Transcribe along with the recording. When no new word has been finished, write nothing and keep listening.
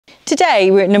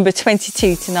Today we're at number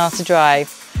 22 Ternata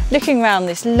Drive, looking around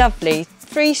this lovely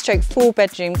 3/4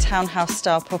 bedroom townhouse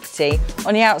style property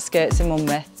on the outskirts of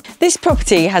Monmouth. This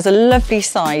property has a lovely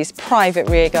sized private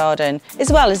rear garden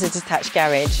as well as a detached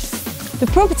garage. The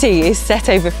property is set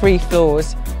over 3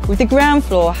 floors, with the ground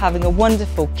floor having a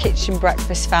wonderful kitchen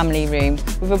breakfast family room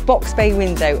with a box bay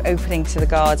window opening to the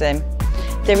garden.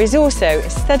 There is also a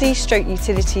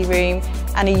study/utility room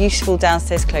and a useful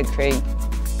downstairs cloakroom.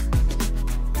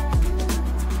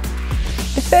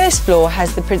 The first floor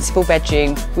has the principal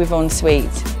bedroom with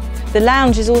ensuite. The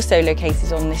lounge is also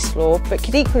located on this floor but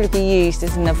could equally be used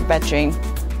as another bedroom.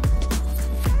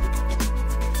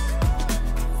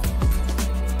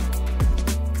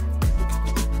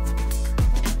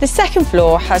 The second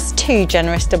floor has 2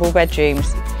 generous double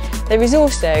bedrooms. There is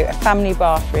also a family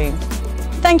bathroom.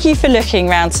 Thank you for looking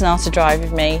round Ternata Drive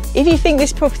with me. If you think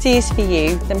this property is for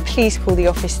you, then please call the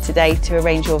office today to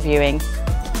arrange your viewing.